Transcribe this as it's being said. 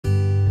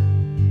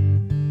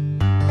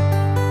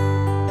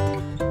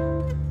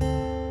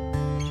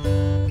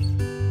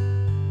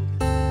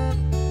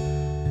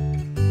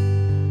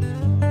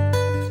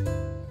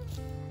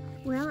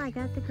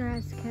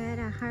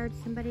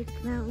hired somebody to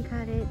come out and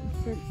cut it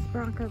since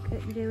Bronco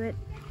couldn't do it.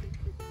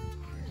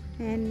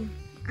 And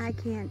I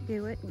can't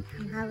do it.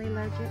 I'm highly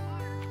allergic.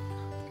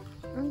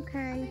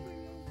 Okay.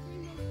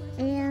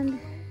 And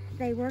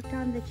they worked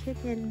on the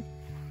chicken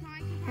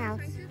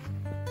house.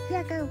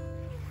 Yeah, go.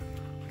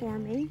 For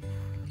me.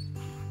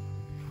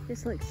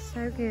 This looks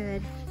so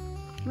good.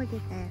 Look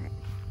at that.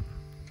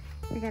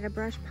 I got a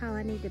brush pile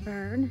I need to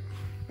burn.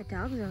 The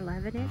dogs are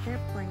loving it. They're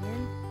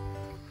playing.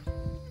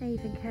 They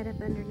even cut up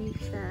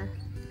underneath the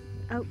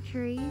oak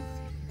trees.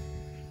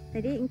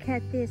 They didn't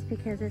cut this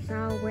because it's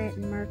all wet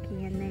and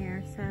murky in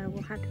there, so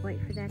we'll have to wait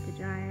for that to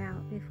dry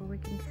out before we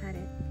can cut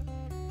it.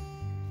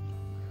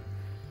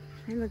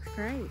 It looks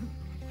great.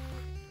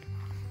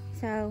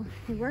 So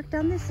we worked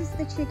on this. Is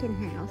the chicken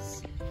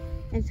house.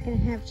 It's gonna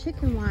have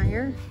chicken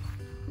wire.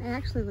 It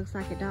actually looks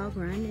like a dog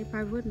run. It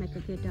probably would make a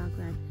good dog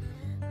run.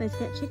 But it's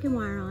got chicken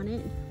wire on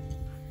it.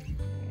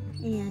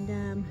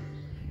 And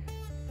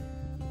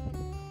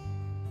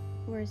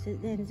where's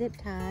it then? Zip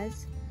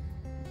ties.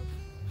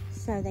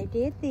 So they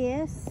did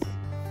this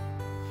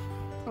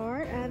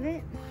part of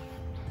it.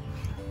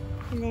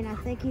 And then I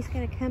think he's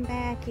gonna come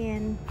back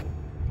and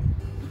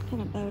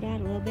kind of bowed out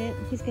a little bit.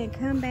 He's gonna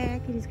come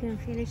back and he's gonna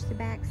finish the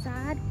back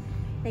side.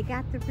 They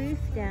got the roof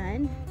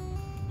done.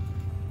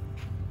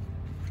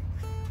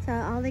 So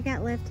all they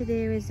got left to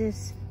do is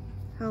this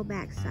whole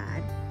back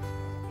side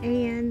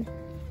and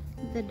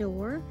the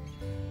door.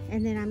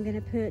 And then I'm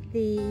gonna put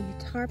the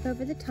tarp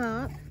over the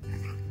top,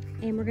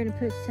 and we're gonna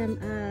put some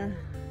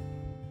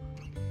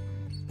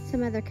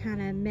other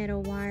kind of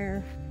metal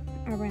wire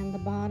around the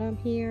bottom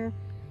here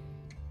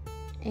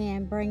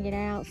and bring it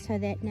out so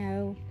that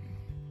no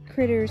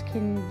critters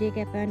can dig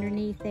up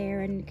underneath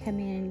there and come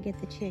in and get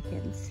the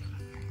chickens.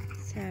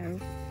 So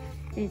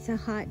it's a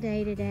hot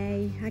day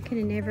today. I could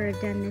have never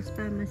have done this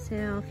by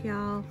myself,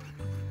 y'all.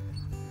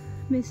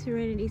 Miss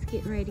Serenity's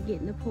getting ready to get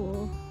in the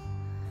pool.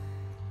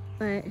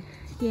 But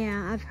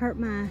yeah, I've hurt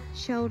my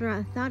shoulder.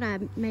 I thought I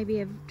maybe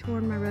have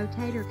torn my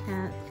rotator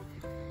cuff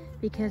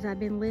because I've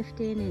been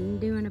lifting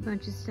and doing a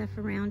bunch of stuff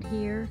around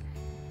here,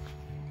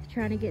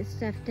 trying to get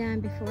stuff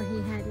done before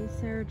he had his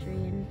surgery.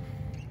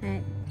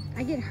 And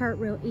I get hurt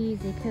real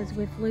easy because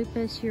with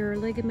lupus, your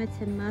ligaments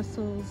and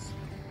muscles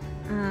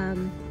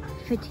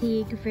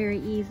fatigue very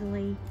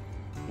easily,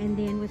 and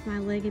then with my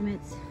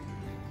ligaments,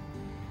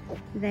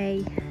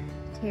 they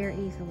tear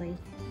easily.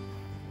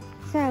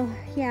 So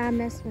yeah, I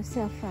messed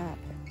myself up.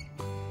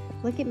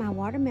 Look at my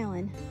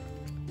watermelon.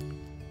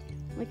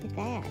 Look at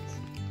that.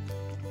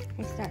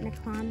 They're starting to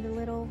climb the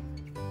little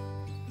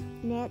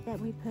net that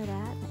we put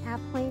up. I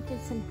planted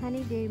some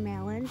honeydew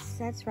melons.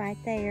 That's right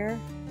there.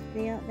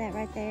 That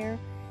right there.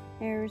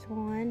 There's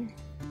one.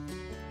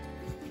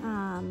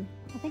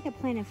 I think I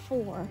planted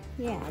 4.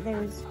 Yeah,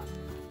 there's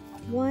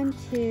 1,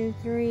 2,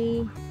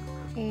 3,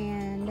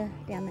 and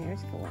down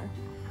there's 4.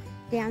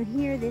 Down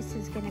here, this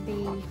is going to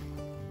be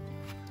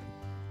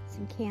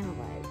some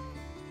cantaloupe.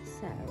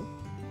 So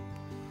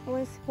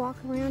let's walk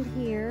around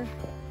here.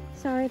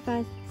 Sorry if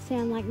I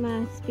sound like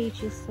my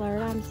speech is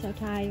slurred. I'm so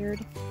tired.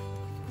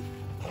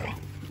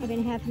 I've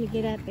been having to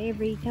get up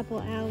every couple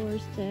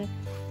hours to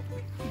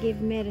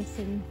give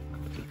medicine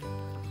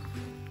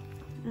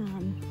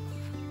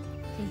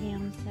to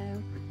him.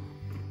 So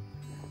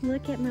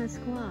look at my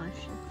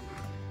squash.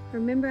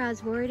 Remember, I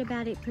was worried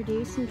about it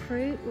producing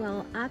fruit.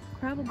 Well, I've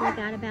probably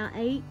got about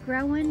 8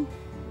 growing,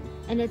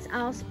 and it's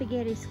all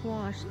spaghetti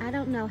squash. I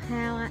don't know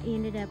how I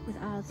ended up with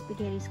all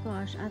spaghetti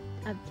squash.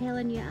 I'm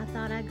telling you, I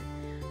thought I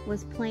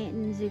was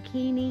planting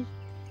zucchini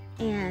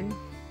and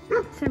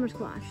summer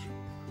squash.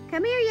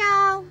 Come here,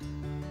 y'all.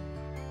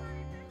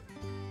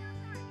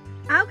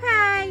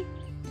 Okay.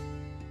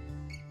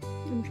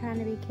 I'm trying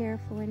to be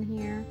careful in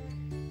here,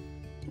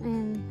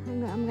 and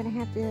I'm gonna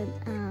have to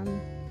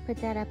put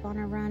that up on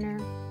a runner.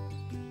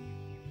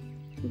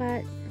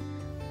 But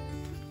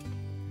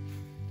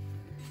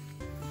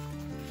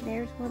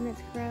there's one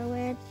that's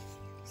growing.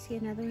 See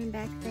another one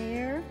back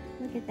there.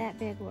 Look at that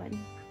big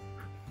one.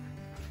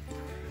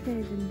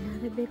 There's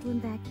another big one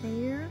back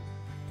there.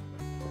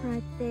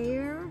 Right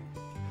there.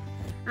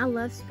 I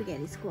love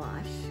spaghetti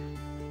squash.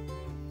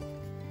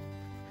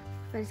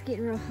 But it's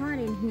getting real hot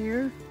in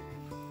here,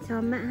 so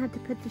I might have to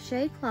put the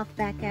shade cloth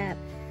back up.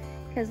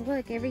 Because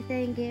look,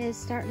 everything is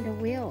starting to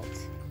wilt.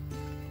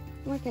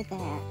 Look at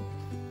that.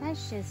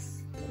 That's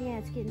just, yeah,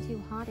 it's getting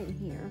too hot in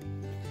here.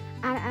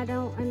 I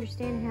don't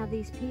understand how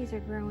these peas are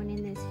growing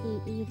in this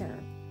heat either.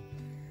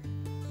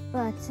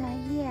 But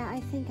yeah,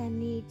 I think I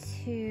need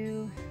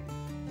to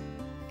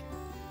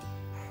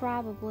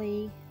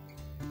probably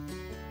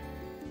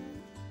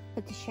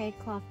put the shade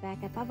cloth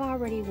back up. I've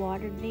already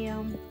watered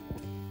them,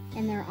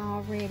 and they're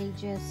already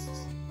just,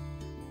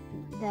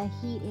 the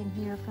heat in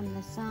here from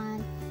the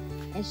sun,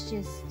 it's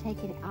just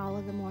taking all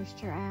of the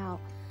moisture out.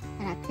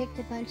 And I picked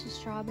a bunch of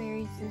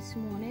strawberries this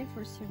morning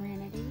for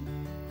Serenity.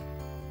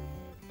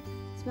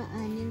 It's my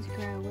onions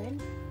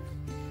growing.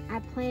 I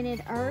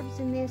planted herbs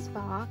in this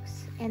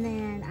box, and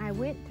then I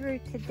went through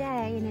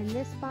today, and in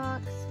this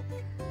box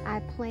I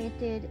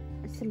planted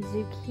some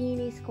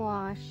zucchini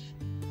squash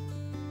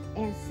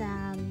and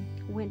some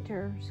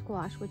winter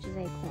squash, which is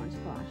acorn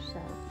squash.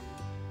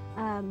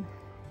 So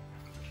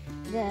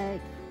the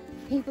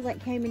people that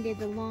came and did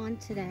the lawn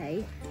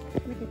today,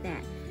 look at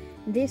that.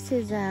 This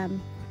is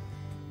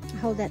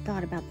hold that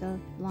thought about the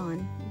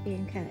lawn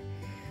being cut.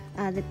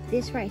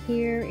 This right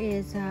here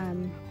is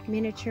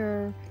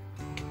miniature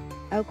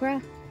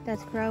okra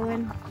that's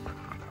growing.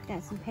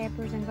 Got some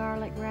peppers and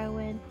garlic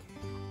growing,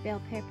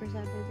 bell peppers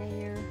over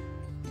there.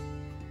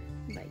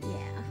 But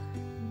yeah,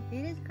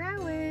 it is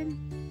growing.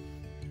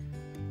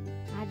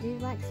 I do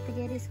like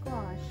spaghetti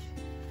squash.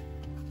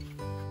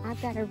 I've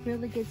got a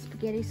really good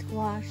spaghetti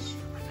squash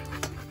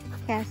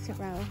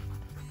casserole.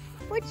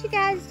 What you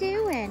guys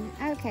doing?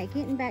 Okay,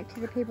 getting back to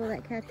the people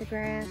that cut the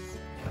grass.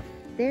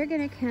 They're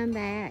gonna come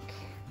back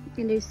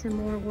and do some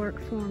more work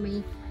for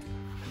me.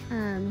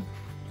 And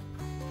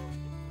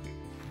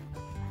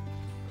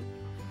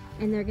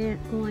they're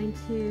going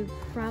to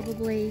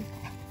probably...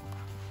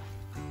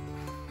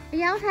 Are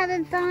y'all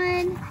having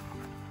fun?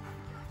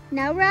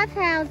 No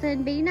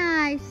roughhousing, be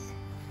nice.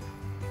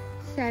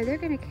 So they're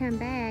gonna come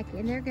back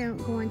and they're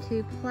going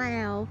to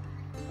plow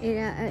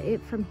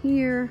it from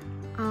here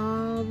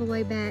all the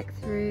way back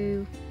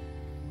through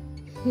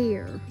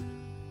here,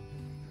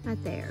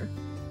 right there.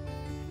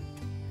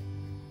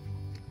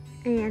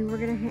 And we're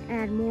gonna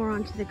add more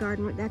onto the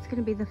garden. That's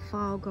gonna be the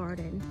fall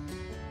garden.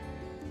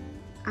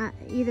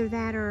 Either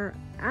that or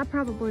I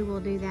probably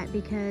will do that,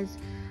 because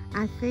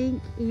I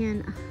think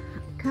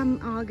come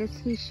August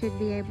he should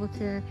be able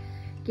to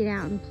get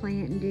out and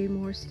plant and do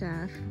more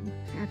stuff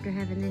after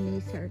having the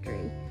knee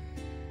surgery.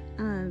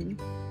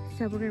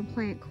 So we're gonna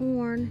plant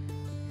corn.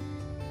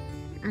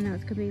 I know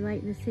it's gonna be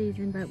late in the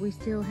season, but we've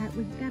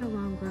got a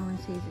long growing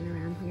season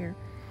around here.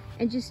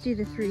 And just do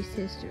the Three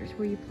Sisters,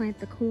 where you plant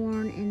the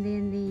corn and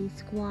then the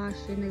squash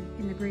and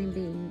the green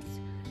beans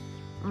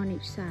on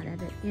each side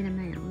of it in a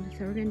mound.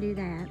 So we're gonna do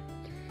that.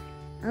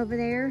 Over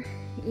there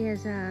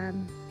is a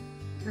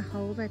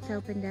hole that's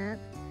opened up,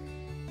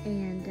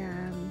 and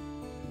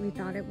we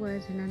thought it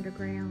was an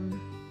underground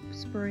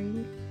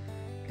spring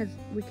because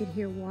we could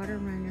hear water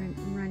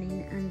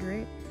running under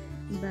it.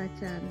 But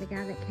the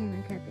guy that came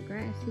and cut the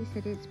grass, he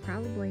said it's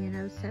probably an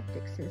old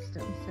septic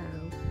system, so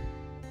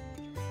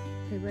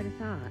who would have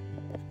thought?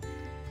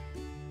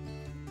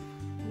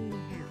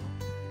 Anyhow,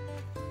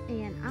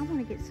 and I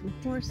want to get some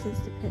horses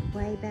to put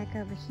way back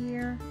over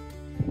here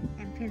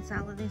and fence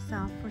all of this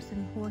off for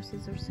some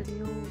horses or some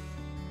mules.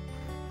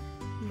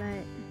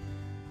 But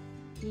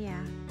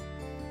yeah,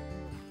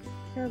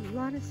 so a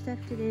lot of stuff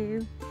to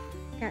do.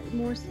 Got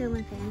more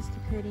ceiling fans to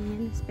put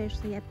in,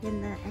 especially up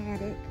in the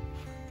attic,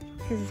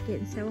 because it's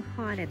getting so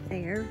hot up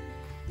there.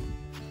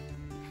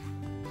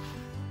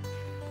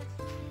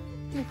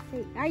 Let's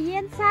see. Are you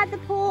inside the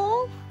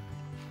pool?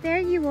 There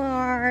you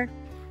are.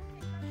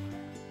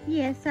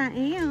 Yes, I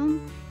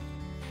am.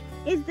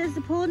 Does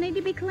the pool need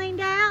to be cleaned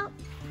out?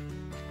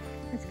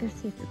 Let's go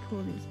see if the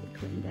pool needs to be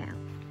cleaned out.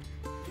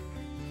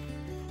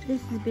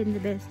 This has been the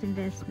best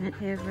investment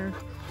ever.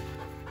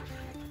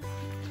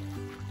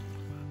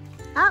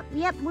 Oh,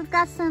 yep, we've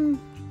got some.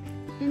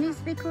 It needs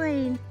to be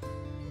cleaned.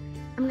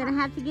 I'm gonna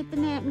have to get the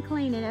net and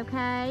clean it,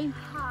 okay?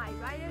 Hi,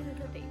 right there is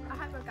the thing. I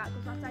have forgot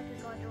because outside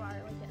could go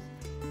underwater like this.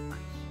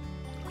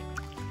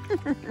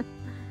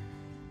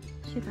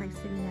 Should like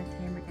sitting on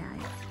camera,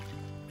 guys.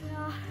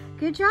 Yeah.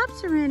 Good job,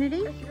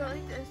 Serenity. Let's go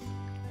like this.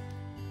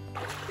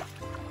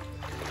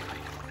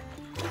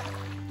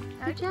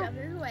 Good job.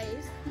 There's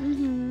ways.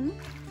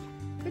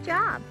 Good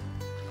job.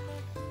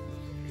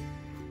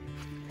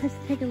 Let's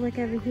take a look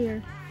over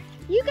here.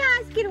 You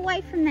guys get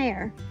away from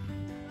there.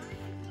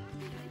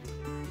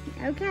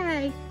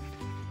 Okay.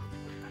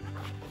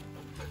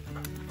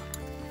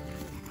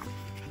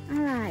 All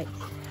right.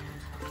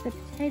 The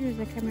potatoes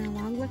are coming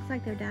along. Looks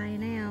like they're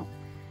dying out.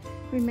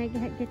 We may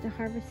get to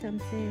harvest some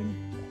soon.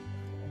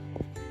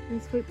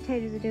 And sweet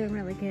potatoes are doing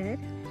really good.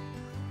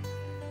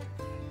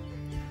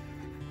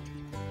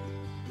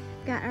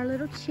 Got our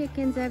little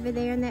chickens over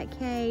there in that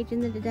cage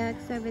and the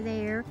ducks over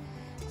there.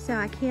 So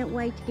I can't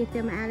wait to get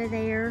them out of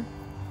there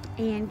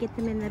and get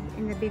them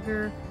in the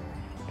bigger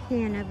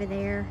pen over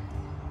there.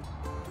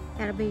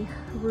 That'll be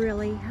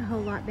really a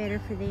whole lot better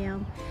for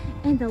them.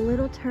 And the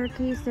little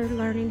turkeys, they're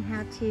learning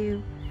how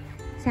to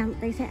sound,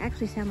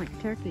 actually sound like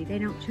a turkey. They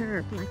don't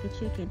chirp like a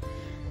chicken.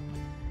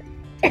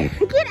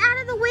 Get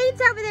out of the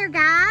weeds over there,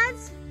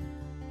 guys.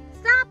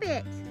 Stop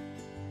it.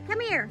 Come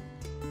here.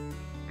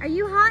 Are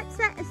you hot,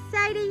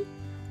 Sadie?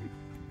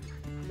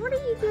 What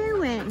are you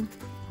doing?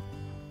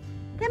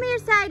 Come here,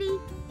 Sadie.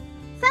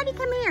 Sadie,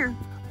 come here.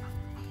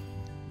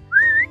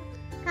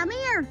 Come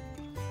here.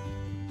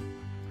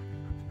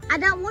 I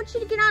don't want you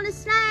to get on a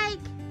snake.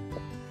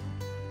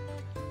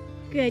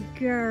 Good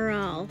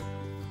girl.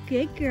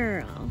 Good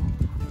girl.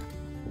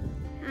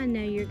 I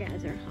know your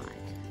guys are hot.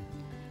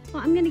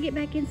 Well, I'm gonna get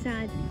back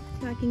inside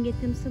so I can get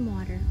them some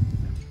water.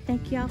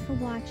 Thank y'all for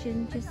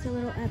watching. Just a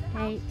little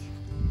update.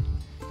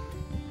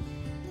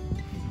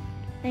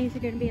 Things are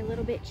gonna be a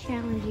little bit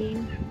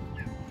challenging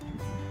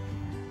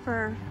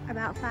for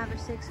about 5 or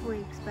 6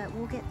 weeks, but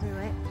we'll get through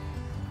it.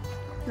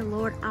 The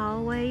Lord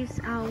always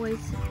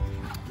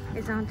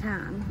is on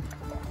time.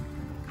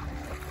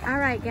 All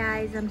right,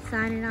 guys, I'm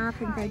signing off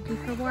and thank you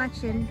for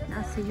watching.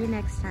 I'll see you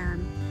next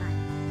time.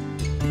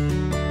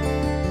 Bye.